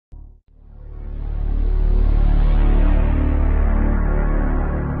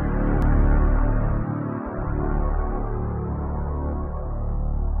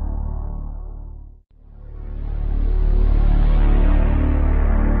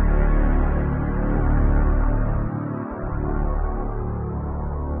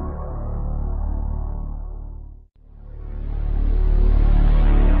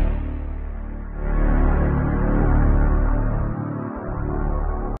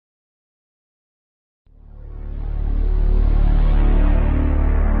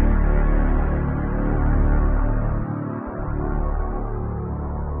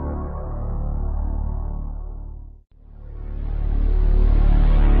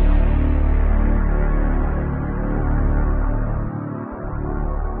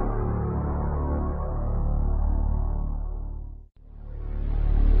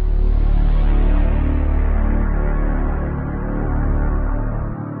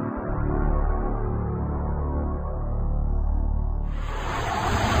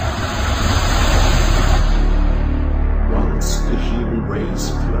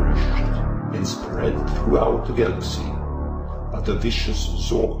vicious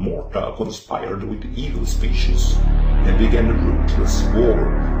Zorg Morta conspired with the evil species and began a ruthless war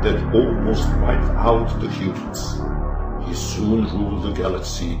that almost wiped out the humans. He soon ruled the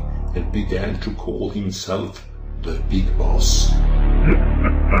galaxy and began to call himself the Big Boss.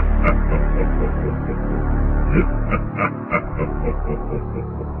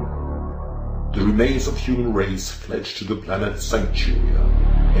 The remains of human race fled to the planet Sancturia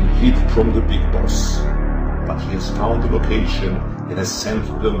and hid from the Big Boss. But he has found the location and has sent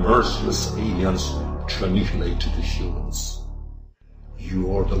the merciless aliens to annihilate the humans.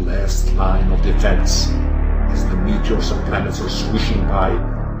 You are the last line of defense. As the meteors and planets are swishing by,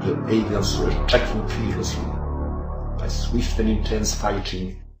 the aliens are attacking fearlessly. By swift and intense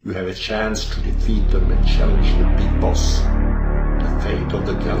fighting, you have a chance to defeat them and challenge the Big Boss. The fate of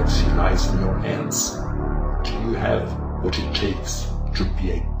the galaxy lies in your hands. Do you have what it takes to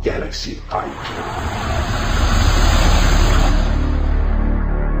be a galaxy fighter?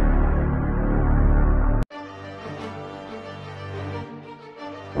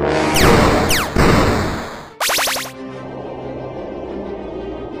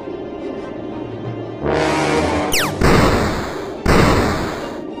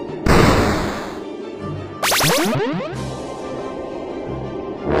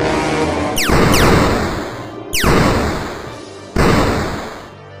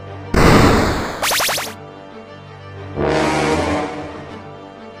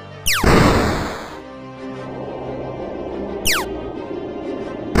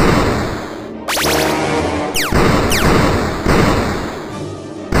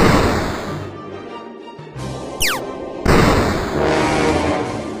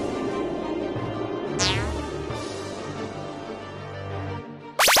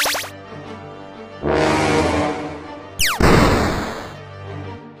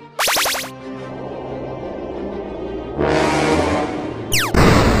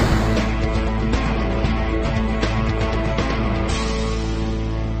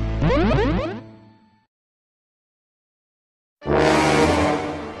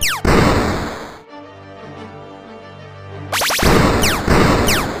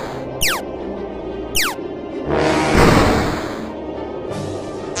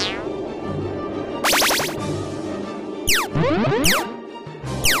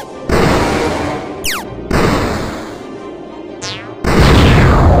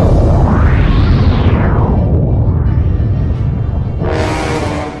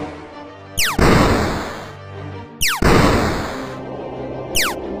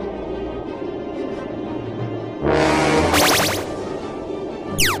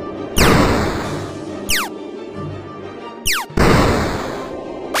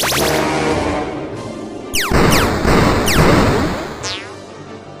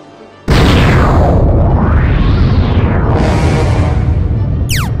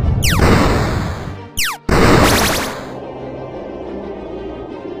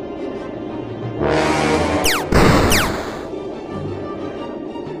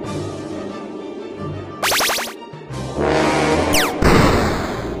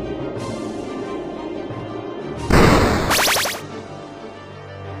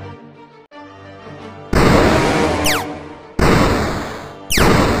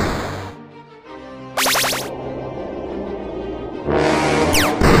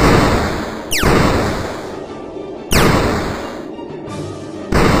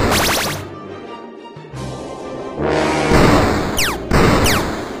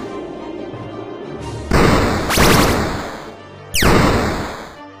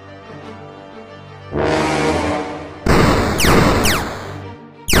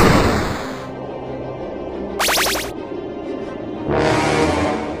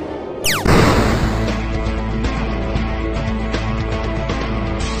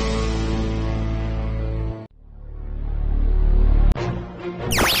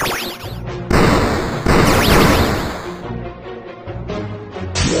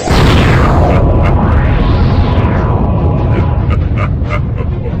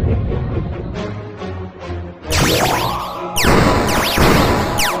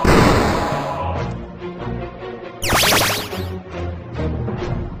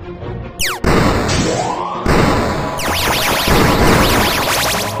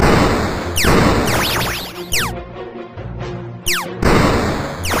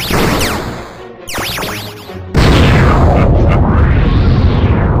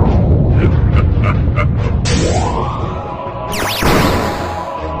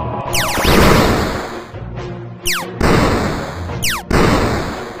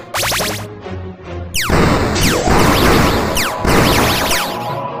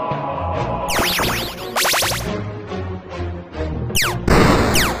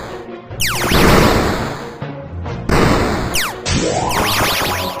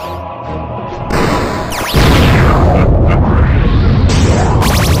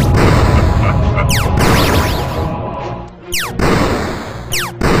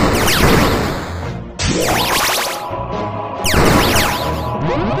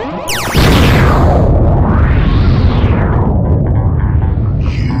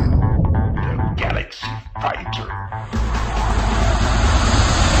 Sanctuary.